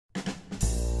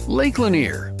Lake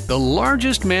Lanier, the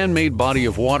largest man-made body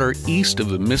of water east of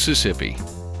the Mississippi.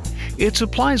 It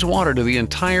supplies water to the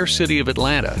entire city of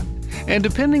Atlanta, and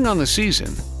depending on the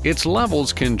season, its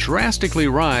levels can drastically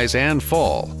rise and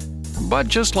fall. But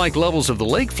just like levels of the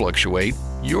lake fluctuate,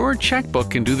 your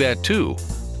checkbook can do that too.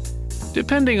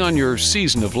 Depending on your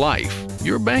season of life,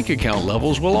 your bank account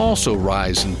levels will also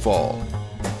rise and fall.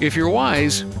 If you're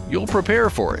wise, you'll prepare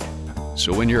for it.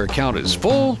 So when your account is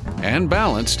full and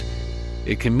balanced,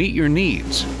 it can meet your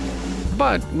needs.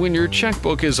 But when your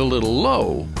checkbook is a little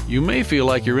low, you may feel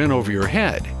like you're in over your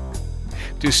head.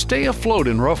 To stay afloat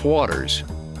in rough waters,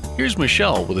 here's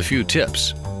Michelle with a few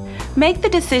tips. Make the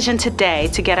decision today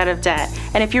to get out of debt,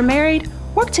 and if you're married,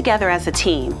 work together as a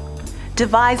team.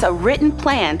 Devise a written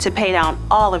plan to pay down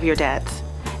all of your debts.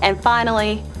 And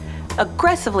finally,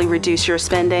 aggressively reduce your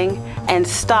spending and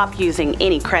stop using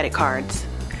any credit cards.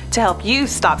 To help you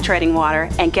stop treading water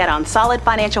and get on solid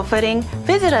financial footing,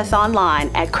 visit us online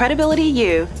at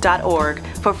credibilityu.org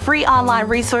for free online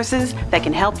resources that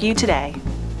can help you today.